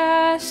bare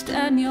chest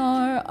and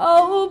your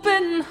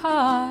open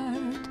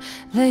heart,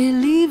 they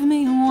leave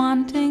me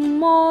wanting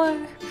more.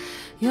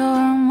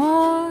 You're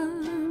more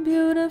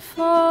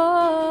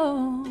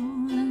beautiful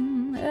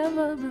than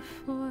ever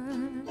before.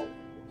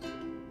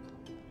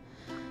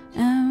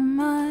 Am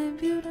I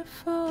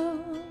beautiful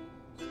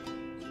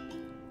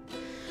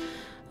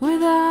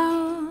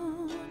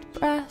without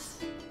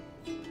breath?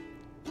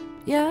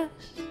 Yes,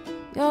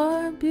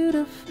 you're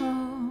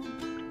beautiful.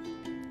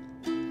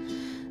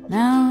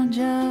 Now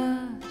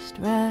just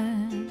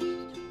rest.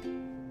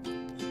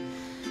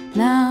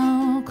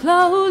 Now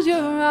close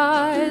your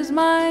eyes,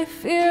 my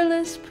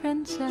fearless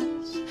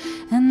princess,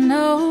 and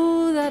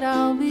know that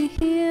I'll be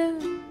here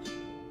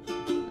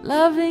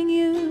loving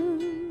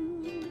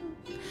you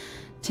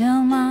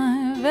till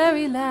my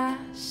very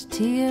last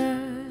tear.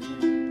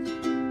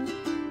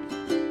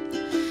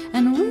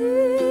 And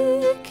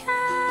we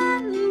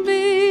can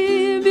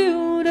be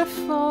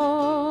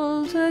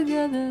beautiful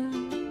together,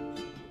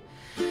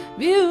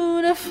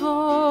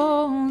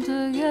 beautiful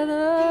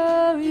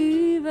together,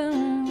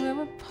 even when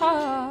we're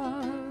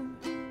apart.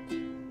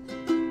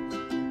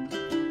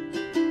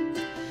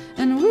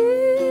 And we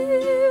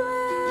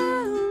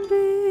will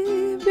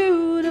be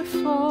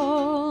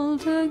beautiful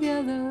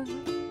together,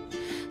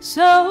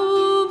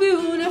 so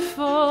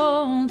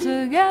beautiful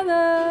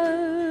together,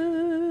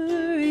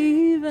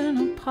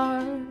 even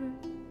apart.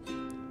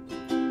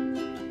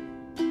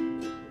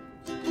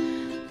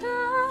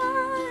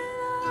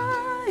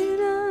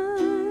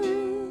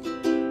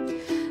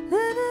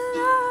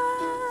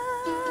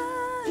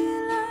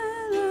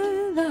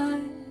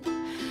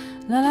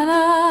 La la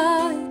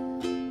la,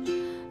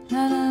 la la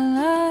la, la.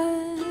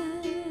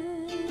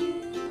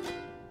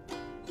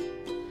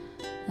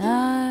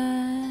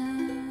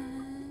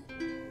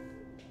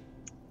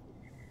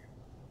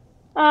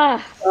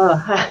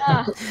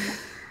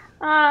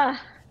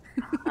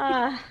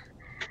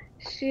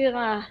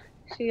 Shira,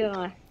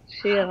 Shira,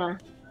 Shira.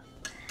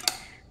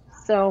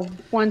 So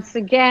once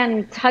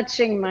again,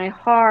 touching my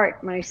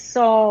heart, my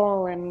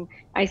soul, and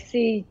I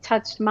see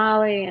touched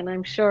Mollie, and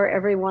I'm sure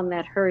everyone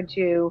that heard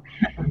you.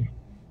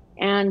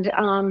 And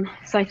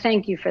so I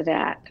thank you for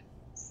that.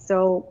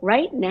 So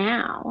right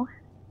now,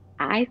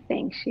 I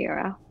think,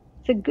 Shira,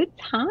 it's a good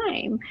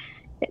time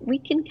that we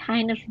can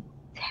kind of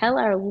tell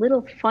our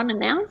little fun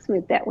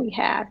announcement that we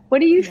had. What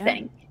do you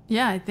think?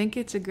 Yeah, I think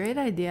it's a great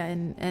idea.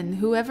 And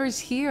whoever's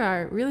here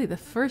are really the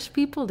first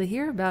people to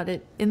hear about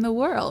it in the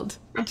world,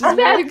 which is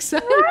very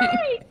exciting.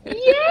 Right.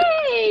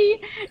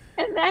 Yay!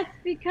 And that's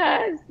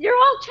because you're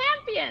all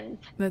champions.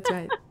 That's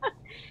right.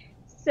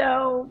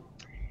 So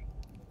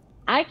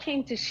I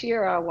came to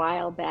Shira a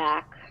while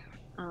back,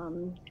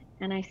 and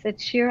I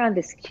said, Shira,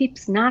 this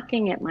keeps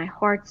knocking at my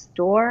heart's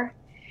door.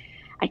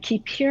 I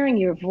keep hearing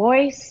your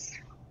voice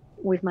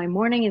with my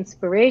morning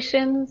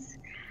inspirations,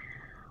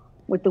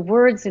 with the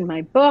words in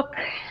my book.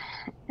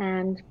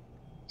 And do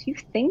you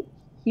think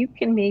you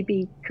can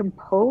maybe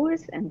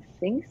compose and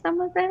sing some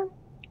of them?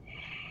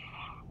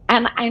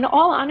 And in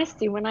all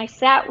honesty, when I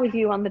sat with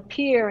you on the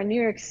pier in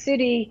New York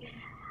City,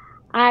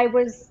 I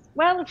was,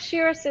 well, if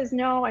Shira says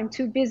no, I'm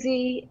too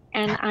busy,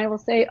 and I will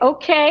say,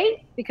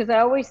 okay, because I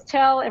always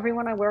tell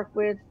everyone I work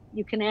with,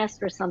 you can ask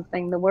for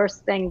something. The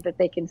worst thing that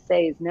they can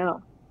say is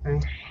no.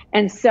 Right.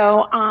 And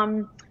so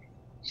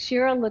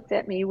Shira looked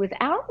at me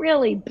without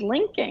really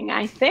blinking,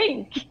 I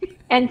think,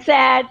 and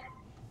said,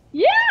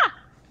 yeah,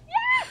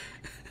 yes,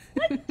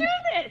 let's do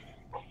this.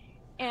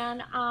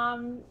 And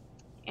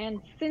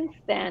since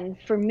then,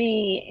 for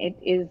me, it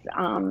is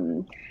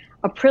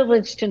a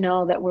privilege to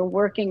know that we're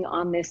working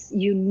on this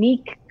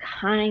unique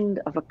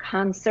kind of a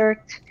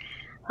concert.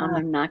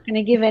 I'm not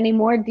going to give any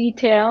more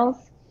details.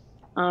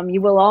 You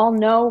will all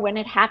know when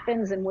it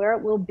happens and where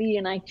it will be,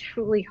 and I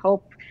truly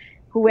hope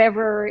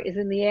whoever is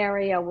in the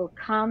area will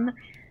come,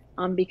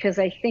 because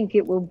I think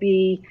it will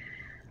be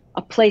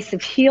a place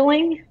of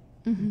healing,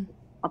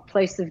 a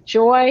place of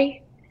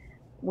joy,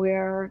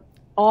 where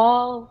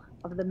all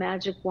of the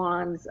magic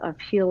wands of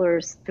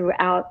healers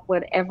throughout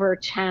whatever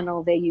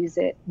channel they use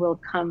it will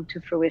come to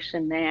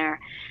fruition there.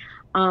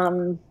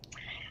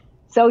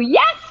 So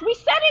yes, we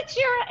said it,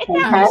 Shira. It's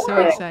I'm so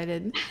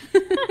excited.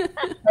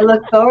 I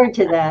look forward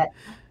to that.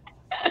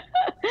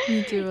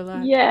 Me too, a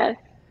lot. Yes.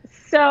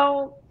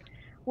 So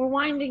we're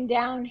winding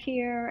down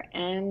here,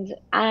 and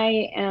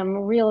I am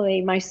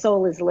really, my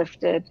soul is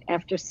lifted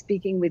after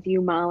speaking with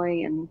you,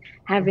 Mollie, and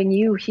having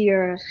you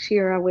here,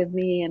 Shira, with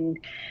me. And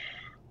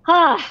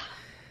I'm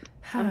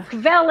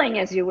quelling,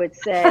 as you would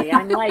say.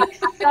 I'm like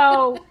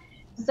so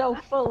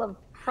full of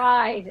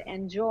pride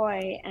and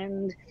joy.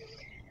 And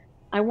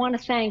I want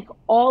to thank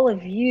all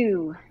of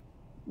you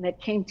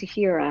that came to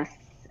hear us.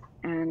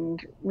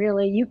 And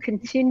really, you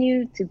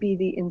continue to be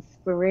the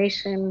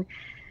inspiration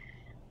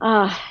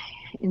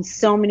in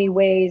so many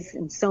ways,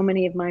 in so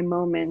many of my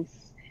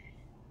moments.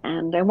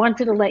 And I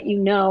wanted to let you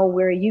know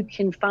where you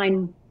can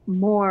find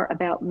more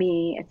about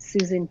me at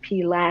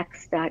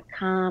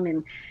susanplax.com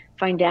and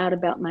find out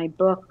about my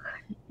book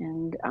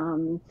and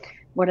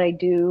what I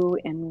do,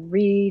 and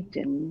read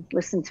and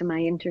listen to my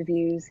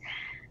interviews.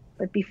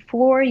 But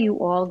before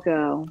you all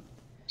go,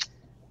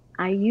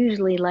 I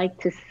usually like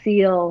to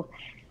seal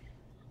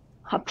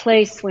a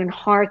place when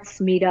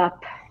hearts meet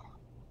up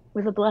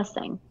with a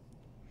blessing.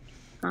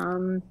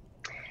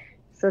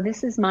 So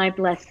this is my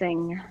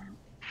blessing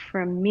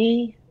from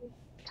me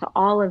to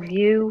all of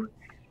you,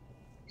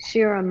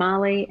 Shira,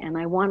 Mollie, and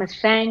I want to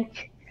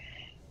thank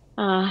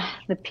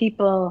the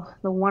people,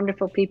 the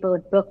wonderful people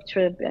at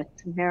Booktrib, at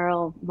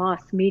Merrill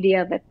Moss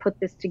Media that put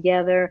this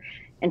together,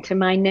 and to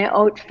my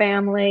Neot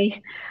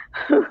family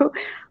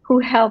who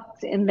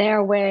helped in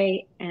their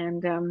way,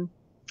 and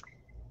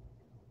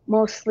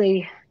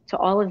mostly to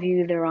all of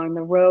you that are on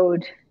the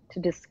road to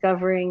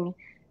discovering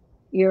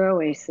your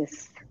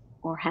oasis,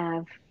 or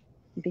have,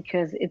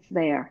 because it's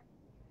there.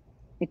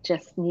 It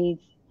just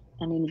needs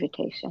an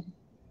invitation.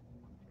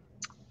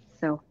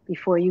 So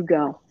before you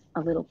go,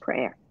 a little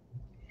prayer.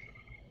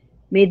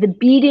 May the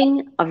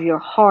beating of your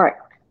heart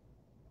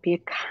be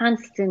a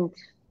constant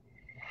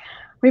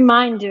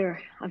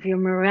reminder of your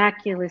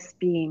miraculous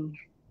being.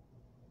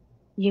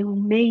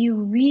 May you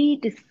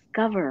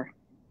rediscover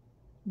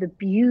the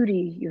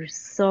beauty your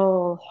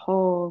soul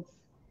holds.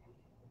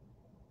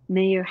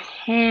 May your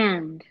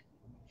hand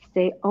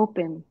stay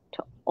open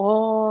to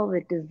all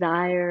that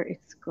desire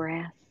its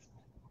grasp.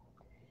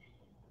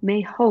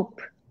 May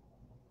hope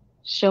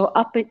show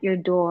up at your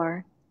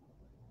door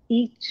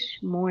each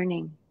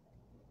morning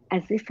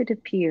as if it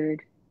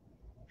appeared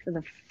for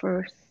the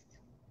first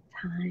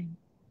time.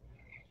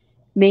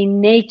 May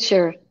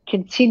nature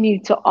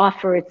continue to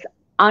offer its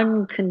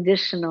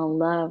unconditional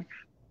love.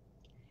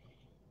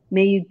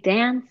 May you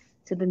dance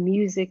to the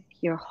music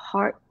your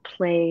heart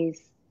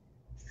plays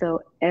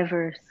so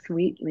ever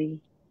sweetly.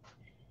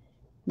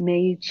 May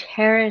you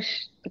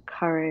cherish the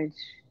courage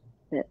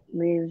that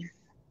lives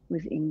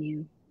within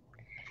you.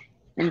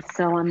 And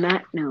so on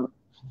that note,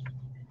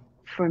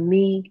 for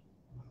me,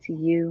 to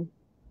you,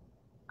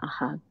 a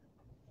hug.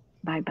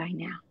 Bye-bye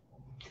now.